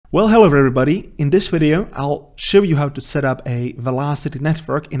Well, hello everybody. In this video, I'll show you how to set up a velocity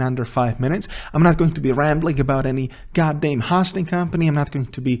network in under 5 minutes. I'm not going to be rambling about any goddamn hosting company. I'm not going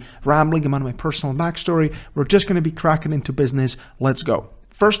to be rambling about my personal backstory. We're just going to be cracking into business. Let's go.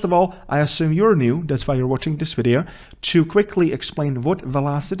 First of all, I assume you're new, that's why you're watching this video. To quickly explain what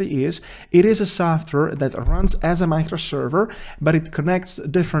Velocity is, it is a software that runs as a microserver, but it connects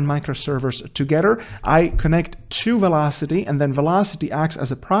different microservers together. I connect to Velocity, and then Velocity acts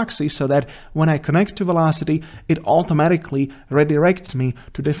as a proxy so that when I connect to Velocity, it automatically redirects me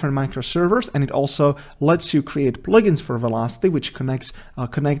to different microservers, and it also lets you create plugins for Velocity, which connect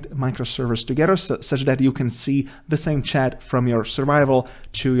microservers together such that you can see the same chat from your survival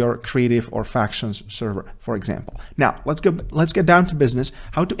to your creative or factions server, for example. Now, let's get down to business.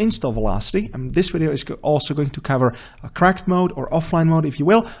 How to install Velocity. This video is also going to cover a cracked mode or offline mode, if you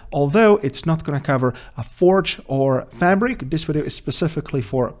will, although it's not going to cover a Forge or Fabric. This video is specifically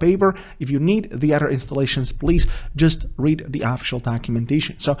for paper. If you need the other installations, please just read the official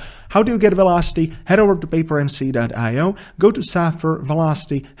documentation. So how do you get Velocity? Head over to papermc.io, go to software,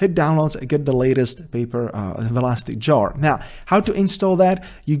 Velocity, hit downloads, and get the latest paper Velocity jar. Now, how to install that?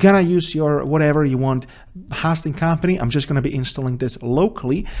 You're gonna use your whatever you want hosting company. I'm just gonna be installing this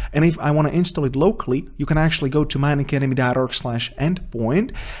locally, and if I want to install it locally, you can actually go to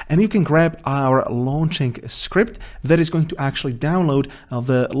mineacademy.org/endpoint, and you can grab our launching script that is going to actually download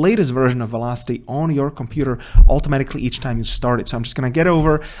the latest version of Velocity on your computer automatically each time you start it. So I'm just gonna get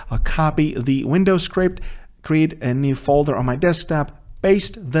over, copy the Windows script, create a new folder on my desktop,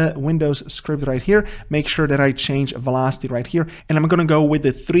 paste the Windows script right here, make sure that I change Velocity right here, and I'm gonna go with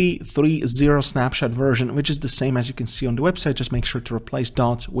the 3.3.0 snapshot version, which is the same as you can see on the website. Just make sure to replace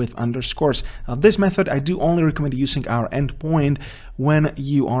dots with underscores. This method, I do only recommend using our endpoint when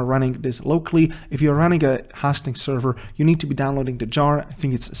you are running this locally. If you're running a hosting server, you need to be downloading the jar. I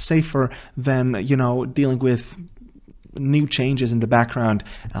think it's safer than, you know, dealing with new changes in the background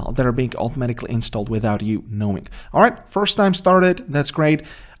that are being automatically installed without you knowing. All right, first time started, that's great.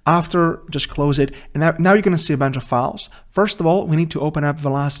 After, just close it, and now you're going to see a bunch of files. First of all, we need to open up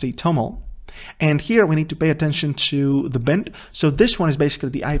Velocity TOML, and here we need to pay attention to the bin. So this one is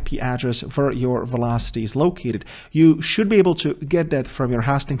basically the IP address where your Velocity is located. You should be able to get that from your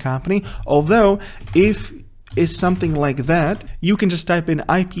hosting company, although if it's something like that, you can just type in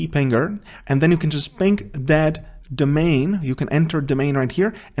IP pinger, and then you can just ping that domain. You can enter domain right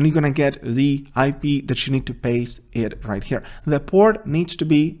here, and you're gonna get the IP that you need to paste it right here. The port needs to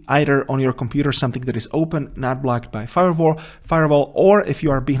be either on your computer, something that is open, not blocked by firewall, or if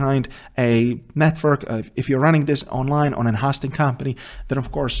you are behind a network, if you're running this online on a hosting company, then of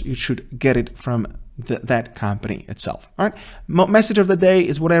course you should get it from that company itself. All right, message of the day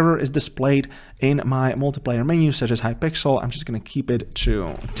is whatever is displayed in my multiplayer menu, such as Hypixel. I'm just gonna keep it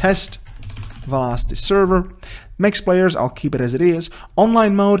to test Velocity server. Mixed players, I'll keep it as it is.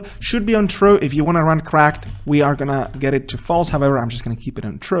 Online mode should be on true. If you want to run cracked, we are gonna get it to false. However, I'm just gonna keep it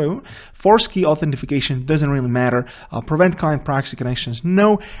on true. Force key authentication doesn't really matter. Prevent client proxy connections,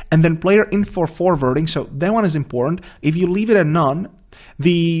 no. And then player info forwarding, so that one is important. If you leave it at none,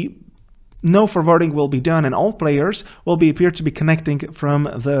 the no forwarding will be done, and all players will appear to be connecting from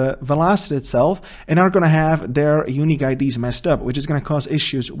the Velocity itself and are going to have their unique IDs messed up, which is going to cause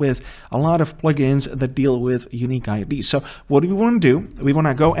issues with a lot of plugins that deal with unique IDs. So what we want to do, we want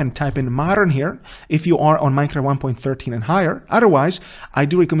to go and type in modern here if you are on Micro 1.13 and higher. Otherwise, I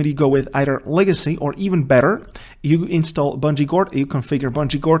do recommend you go with either legacy, or even better, you install BungeeGuard, you configure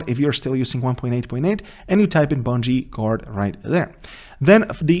BungeeGuard if you're still using 1.8.8, and you type in BungeeGuard right there. Then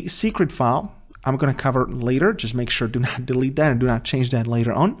the secret file, I'm going to cover later. Just make sure do not delete that and do not change that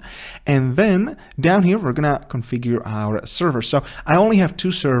later on. And then down here, we're going to configure our server. So I only have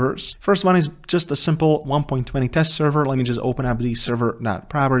two servers. First one is just a simple 1.20 test server. Let me just open up the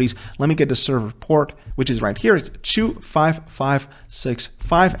server.properties. Let me get the server port, which is right here. It's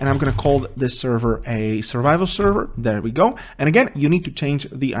 25565, and I'm going to call this server a survival server. There we go. And again, you need to change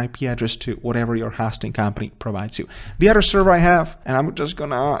the IP address to whatever your hosting company provides you. The other server I have, and I'm just going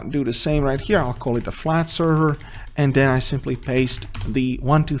to do the same right here. I'll call it a flat server, and then I simply paste the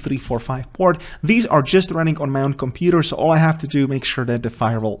 12345 port. These are just running on my own computer, so all I have to do, make sure that the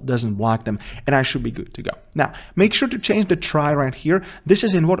firewall doesn't block them, and I should be good to go. Now, make sure to change the try right here. This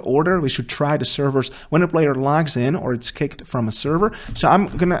is in what order we should try the servers when a player logs in or it's kicked from a server. So I'm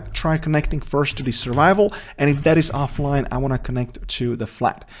gonna try connecting first to the survival, and if that is offline, I wanna connect to the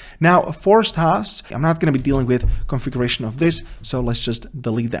flat. Now, forced hosts, I'm not gonna be dealing with configuration of this, so let's just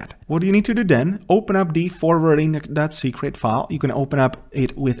delete that. What do you need to do then? Open up the forwarding script.secret file. You can open up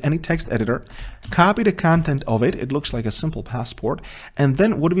it with any text editor, copy the content of it. It looks like a simple passport. And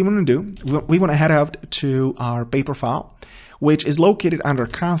then what do we want to do? We want to head out to our paper file, which is located under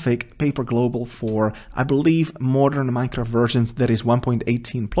config paper global for, I believe, modern Minecraft versions, that is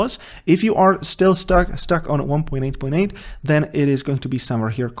 1.18 plus. If you are still stuck on 1.8.8, then it is going to be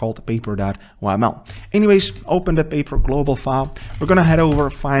somewhere here called paper.yml. Anyways, open the paper global file. We're gonna head over,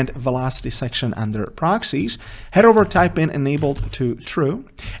 find velocity section under proxies, head over, type in enabled to true,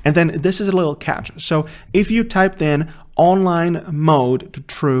 and then this is a little catch. So if you typed in online mode to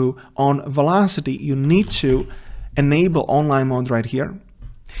true on velocity, you need to enable online mode right here,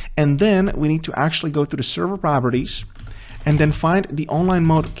 and then we need to actually go to the server properties and then find the online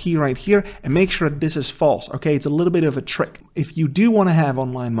mode key right here and make sure that this is false. Okay, it's a little bit of a trick. If you do want to have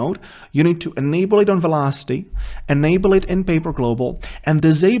online mode, you need to enable it on velocity, enable it in paper global, and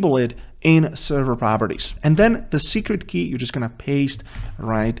disable it in server properties. And then the secret key you're just gonna paste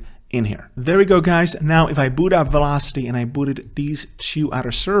right in here. There we go, guys. Now if I boot up velocity and I booted these two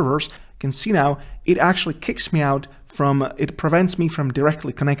other servers, can see now it actually kicks me out from, it prevents me from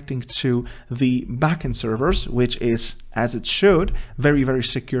directly connecting to the backend servers, which is, as it should, very, very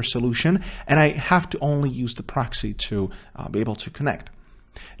secure solution. And I have to only use the proxy to be able to connect.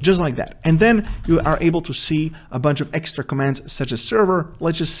 Just like that. And then you are able to see a bunch of extra commands such as server.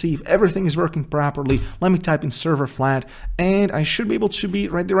 Let's just see if everything is working properly. Let me type in server flat and I should be able to be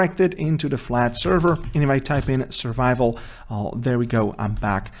redirected into the flat server. And if I type in survival, there we go. I'm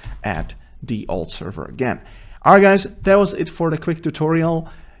back at the old server again. All right, guys, that was it for the quick tutorial.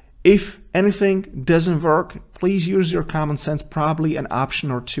 If anything doesn't work, please use your common sense. Probably an option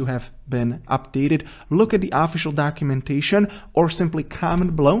or two have been updated. Look at the official documentation or simply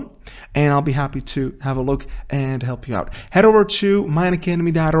comment below and I'll be happy to have a look and help you out. Head over to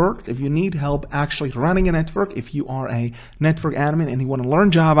mineacademy.org if you need help actually running a network. If you are a network admin and you want to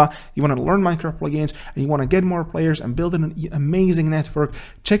learn Java, you want to learn Minecraft plugins, and you want to get more players and build an amazing network,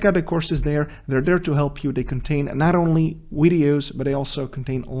 check out the courses there. They're there to help you. They contain not only videos, but they also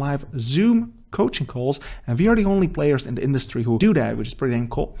contain live Zoom coaching calls, and we are the only players in the industry who do that, which is pretty damn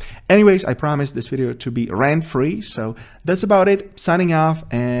cool. Anyways, I promised this video to be rant free, so that's about it. Signing off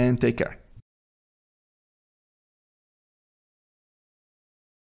and take care.